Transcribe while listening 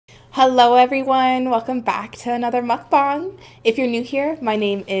Hello everyone, welcome back to another mukbang. If you're new here, my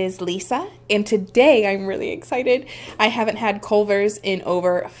name is Lisa, and today I'm really excited. I haven't had Culver's in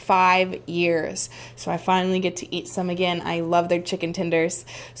over 5 years, so I finally get to eat some again. I love their chicken tenders.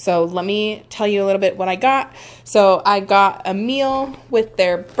 So let me tell you a little bit what I got. So I got a meal with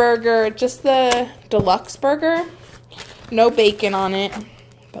their burger, just the deluxe burger, no bacon on it,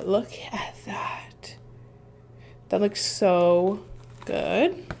 but look at that. That looks so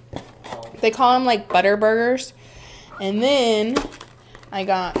good. They call them like butter burgers. And then I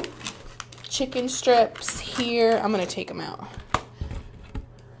got chicken strips here. I'm going to take them out.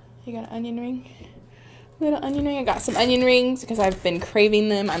 You got an onion ring? Little onion ring. I got some onion rings because I've been craving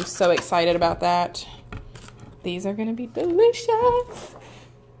them. I'm so excited about that. These are going to be delicious.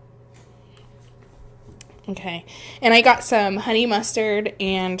 Okay. And I got some honey mustard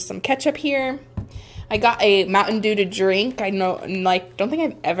and some ketchup here. I got a Mountain Dew to drink. I know, don't think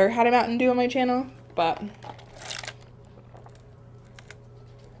I've ever had a Mountain Dew on my channel, but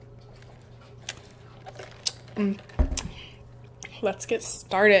let's get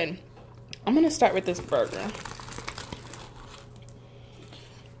started. I'm gonna start with this burger.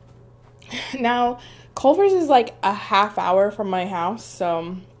 Now, Culver's is like a half hour from my house,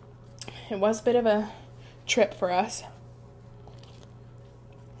 so it was a bit of a trip for us.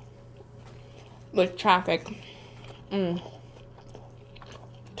 With traffic.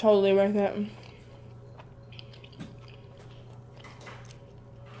 Totally worth it.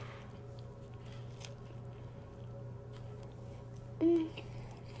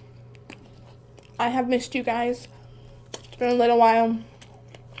 I have missed you guys. It's been a little while.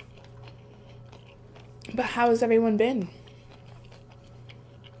 But how has everyone been?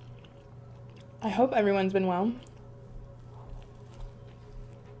 I hope everyone's been well.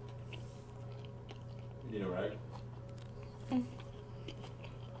 You know, right?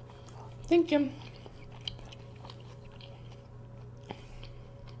 Thank you.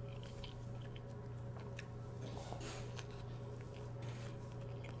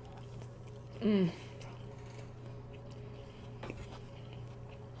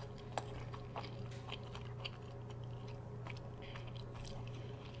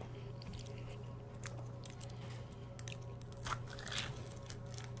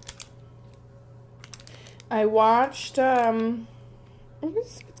 I watched,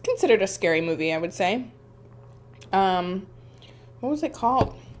 it's considered a scary movie, I would say. What was it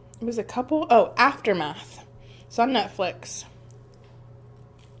called? It was a couple, Aftermath. It's on Netflix.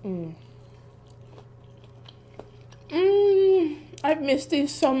 I've missed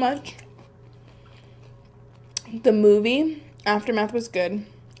these so much. The movie, Aftermath, was good.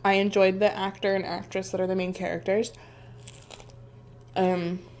 I enjoyed the actor and actress that are the main characters.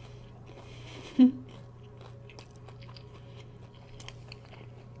 And,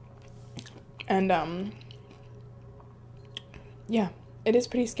 yeah, it is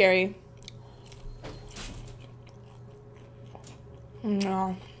pretty scary.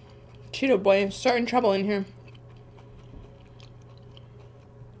 No. Cheeto boy is starting trouble in here.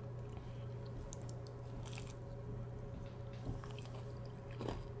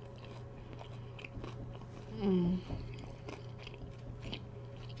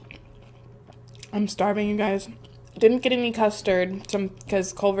 I'm starving, you guys. Didn't get any custard,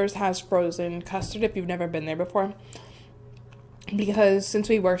 because Culver's has frozen custard if you've never been there before. Because since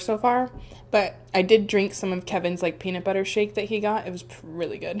we were so far, but I did drink some of Kevin's like peanut butter shake that he got. It was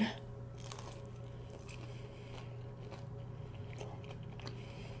really good.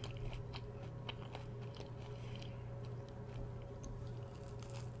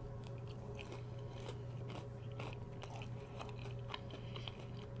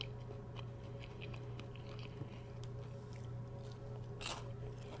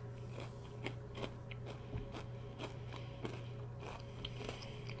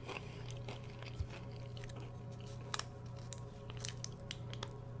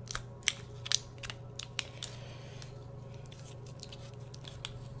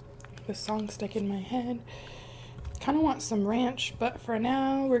 The song stuck in my head. Kind of want some ranch, but for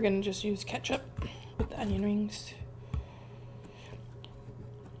now we're gonna just use ketchup with the onion rings.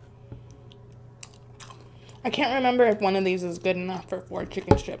 I can't remember if one of these is good enough for 4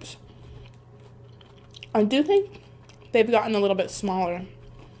 chicken strips. I do think they've gotten a little bit smaller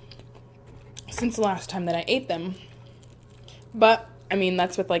since the last time that I ate them. But, I mean,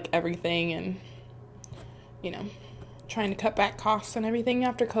 that's with like everything and, you know, trying to cut back costs and everything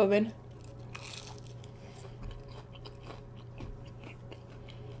after COVID.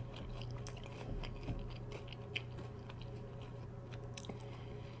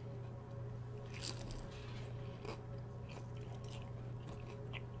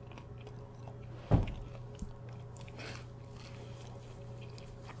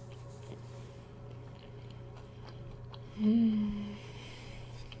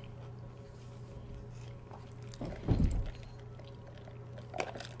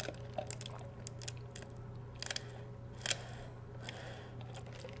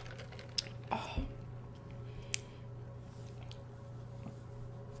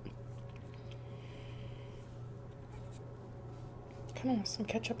 Come on, some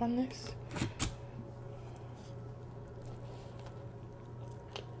ketchup on this.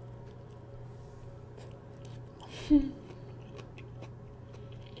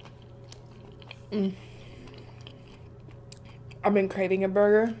 I've been craving a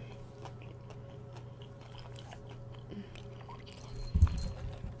burger.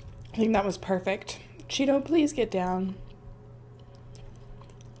 I think that was perfect. Cheeto, please get down.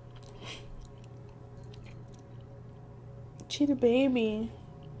 Cheetah baby,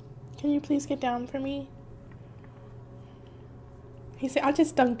 can you please get down for me? He said, I'll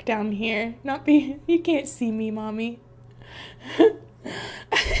just dunk down here. Not be, you can't see me, mommy.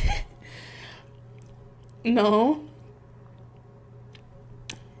 No.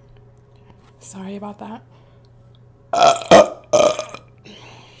 Sorry about that.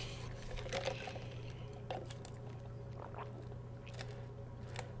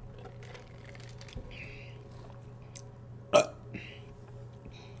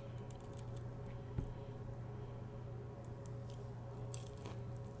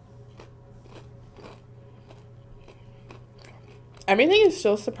 Everything is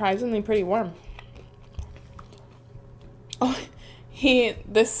still surprisingly pretty warm. Oh,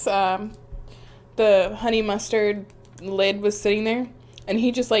 the honey mustard lid was sitting there, and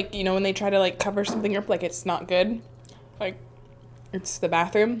he just, like, you know, when they try to, like, cover something up like it's not good, like it's the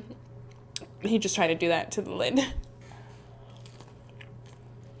bathroom, he just tried to do that to the lid.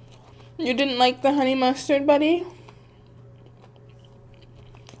 You didn't like the honey mustard, buddy?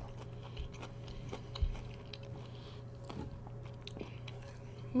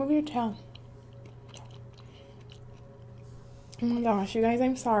 Move your tail. Oh my gosh, you guys,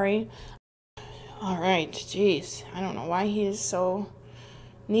 I'm sorry. Alright, jeez. I don't know why he is so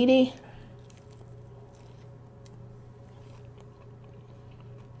needy.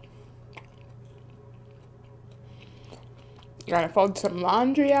 Gotta fold some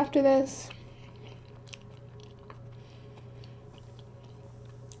laundry after this.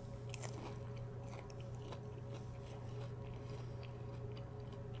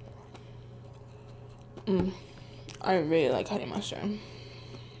 I really like honey mustard.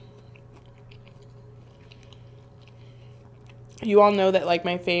 You all know that, like,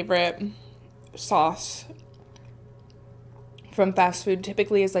 my favorite sauce from fast food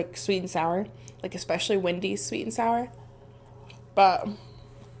typically is, like, sweet and sour. Like, especially Wendy's sweet and sour. But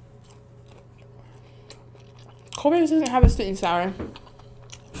Culver's doesn't have a sweet and sour.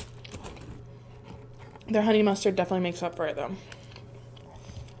 Their honey mustard definitely makes up for it, though.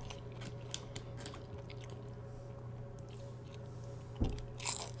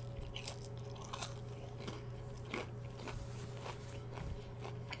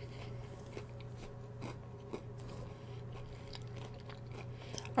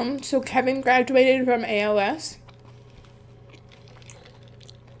 So Kevin graduated from ALS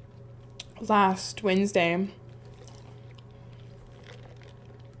last Wednesday.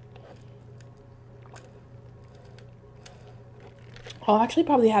 I'll actually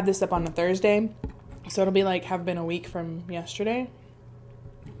probably have this up on a Thursday, so it'll be like have been a week from yesterday.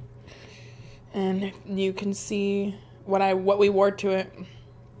 And you can see what we wore to it.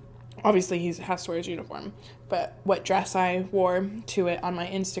 Obviously, he has to wear his uniform, but what dress I wore to it on my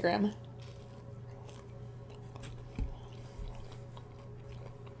Instagram.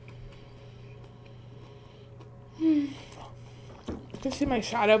 You can see my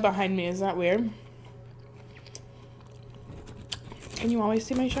shadow behind me. Is that weird? Can you always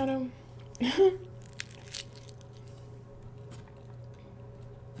see my shadow?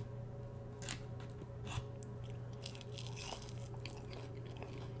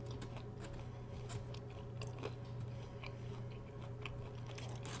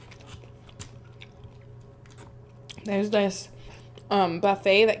 There's this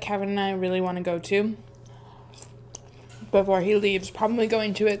buffet that Kevin and I really want to go to before he leaves. Probably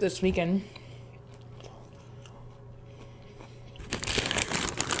going to it this weekend.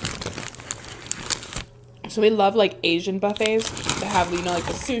 So we love, like, Asian buffets that have, you know, like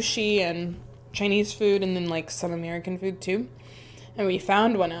the sushi and Chinese food and then, like, some American food too. And we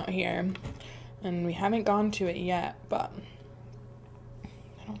found one out here and we haven't gone to it yet, but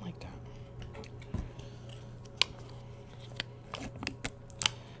I don't like that.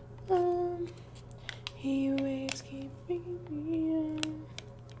 He always keeping me up.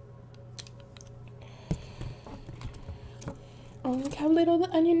 Oh, look how little the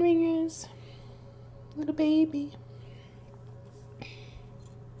onion ring is. Little baby.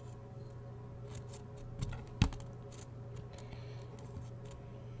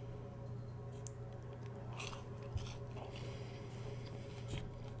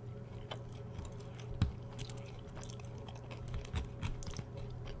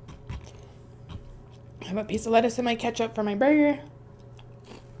 have a piece of lettuce in my ketchup for my burger.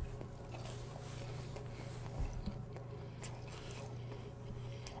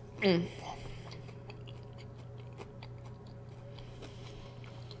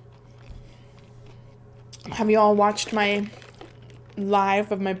 Have you all watched my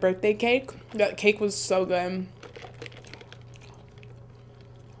live of my birthday cake? That cake was so good.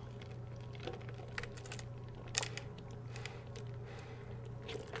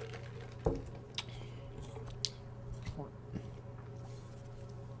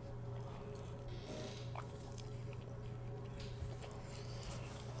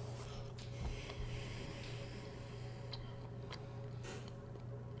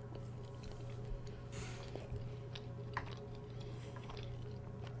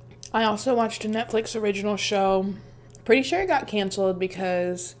 I also watched a Netflix original show. Pretty sure it got canceled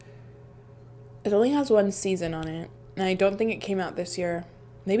because it only has one season on it. And I don't think it came out this year.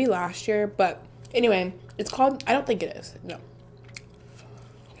 Maybe last year. But anyway, it's called... I don't think it is. No.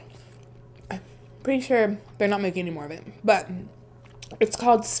 I'm pretty sure they're not making any more of it. But it's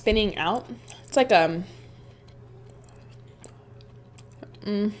called Spinning Out. It's like a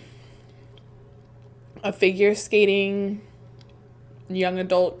figure skating... young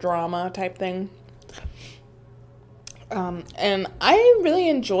adult drama type thing. And I really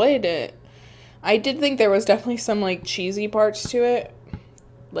enjoyed it. I did think there was definitely some like cheesy parts to it,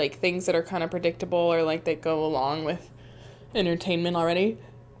 like things that are kind of predictable or like that go along with entertainment already.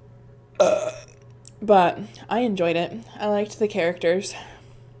 But I enjoyed it. I liked the characters.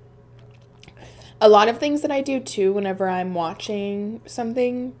 A lot of things that I do too whenever I'm watching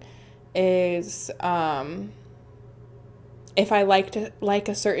something is if I like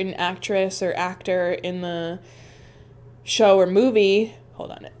a certain actress or actor in the show or movie,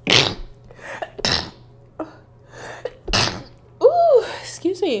 hold on. Ooh,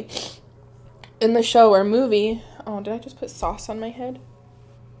 excuse me. In the show or movie, oh, did I just put sauce on my head?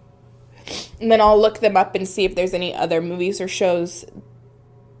 And then I'll look them up and see if there's any other movies or shows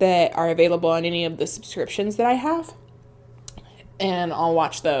that are available on any of the subscriptions that I have. And I'll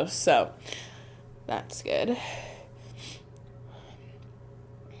watch those, so that's good. I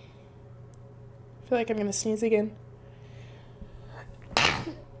feel like I'm gonna sneeze again.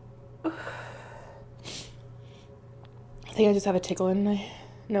 I think I just have a tickle in my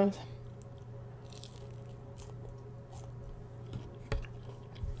nose.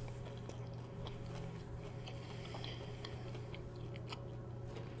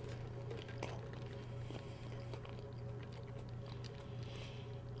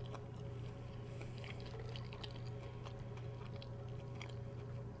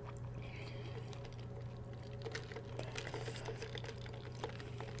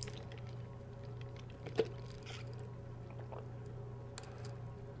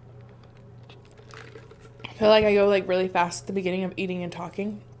 I feel like I go like really fast at the beginning of eating and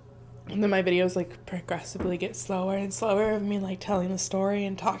talking, and then my videos like progressively get slower and slower of me like telling the story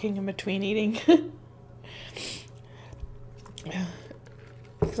and talking in between eating.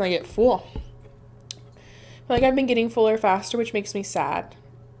 Because I get full. I feel like I've been getting fuller faster, which makes me sad.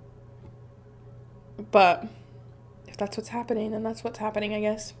 But if that's what's happening, then that's what's happening, I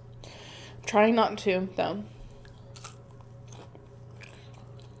guess. I'm trying not to, though.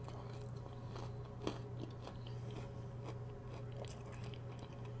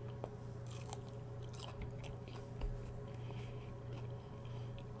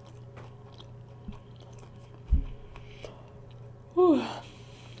 Whew.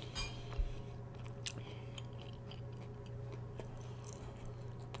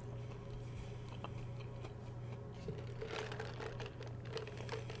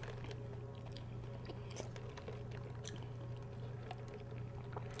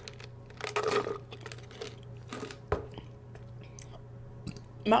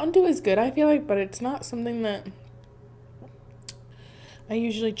 Mountain Dew is good, I feel like, but it's not something that I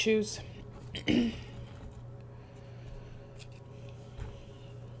usually choose.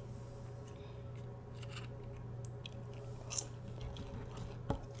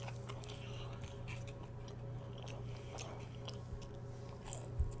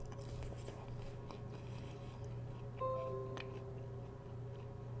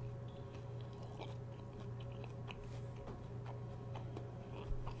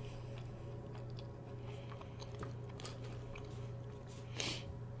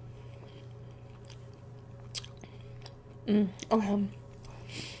 Okay.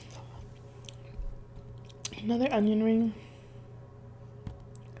 Another onion ring.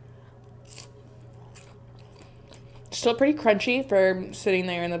 Still pretty crunchy for sitting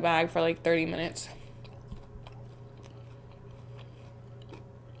there in the bag for like 30 minutes.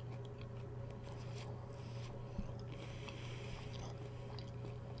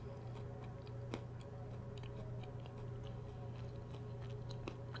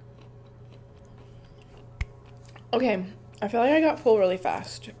 Okay, I feel like I got full really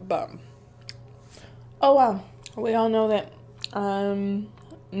fast, but oh well. We all know that I'm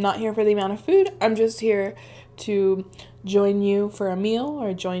not here for the amount of food. I'm just here to join you for a meal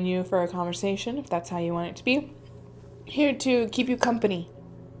or join you for a conversation, if that's how you want it to be. Here to keep you company.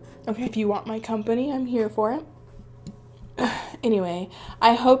 Okay, if you want my company, I'm here for it. Anyway,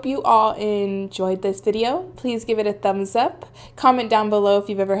 I hope you all enjoyed this video. Please give it a thumbs up. Comment down below if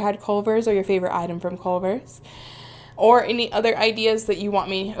you've ever had Culver's or your favorite item from Culver's. Or any other ideas that you want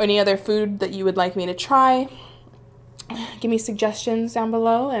me, or any other food that you would like me to try. Give me suggestions down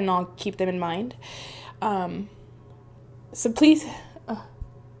below and I'll keep them in mind. So please,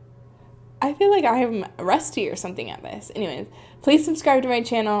 I feel like I'm rusty or something at this. Anyways, please subscribe to my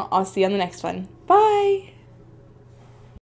channel. I'll see you on the next one. Bye!